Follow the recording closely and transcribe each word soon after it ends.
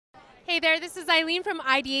Hey there, this is Eileen from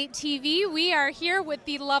ID8 TV. We are here with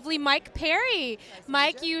the lovely Mike Perry.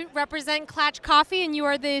 Mike, you represent Klatch Coffee and you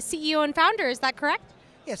are the CEO and founder, is that correct?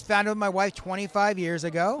 Yes, founded with my wife 25 years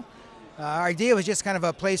ago. Our idea was just kind of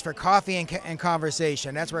a place for coffee and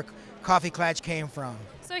conversation. That's where Coffee Klatch came from.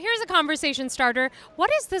 So here's a conversation starter.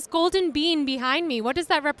 What is this golden bean behind me? What does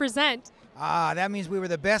that represent? That means we were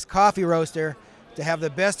the best coffee roaster to have the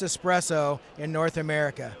best espresso in North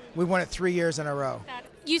America. We won it 3 years in a row.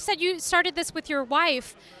 You said you started this with your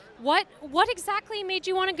wife. What exactly made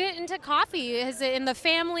you want to get into coffee? Is it in the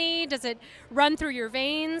family? Does it run through your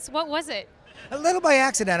veins? What was it? A little by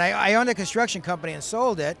accident. I owned a construction company and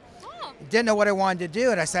sold it. Oh. Didn't know what I wanted to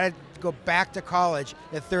do, and I decided to go back to college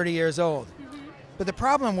at 30 years old. But the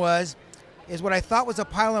problem is what I thought was a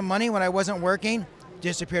pile of money when I wasn't working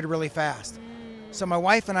disappeared really fast. So my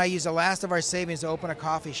wife and I used the last of our savings to open a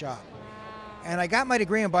coffee shop. And I got my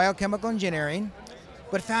degree in biochemical engineering,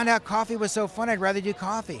 but found out coffee was so fun I'd rather do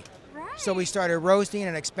coffee. Right. So we started roasting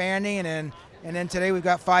and expanding, and then today we've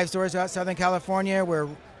got 5 stores out Southern California where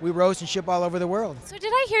we roast and ship all over the world. So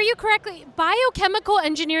did I hear you correctly? Biochemical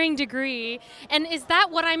engineering degree, and is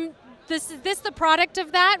that what is this the product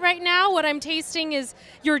of that right now? What I'm tasting is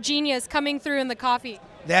your genius coming through in the coffee.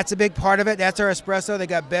 That's a big part of it. That's our espresso. They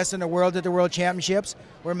got best in the world at the World Championships.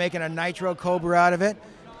 We're making a nitro cold brew out of it.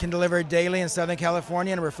 Can deliver daily in Southern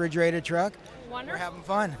California in a refrigerated truck. Wonderful. We're having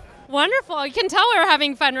fun. Wonderful. You can tell we're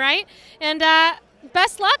having fun, right? And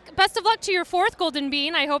best of luck to your 4th golden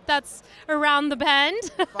bean. I hope that's around the bend.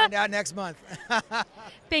 Find out next month.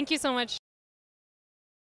 Thank you so much.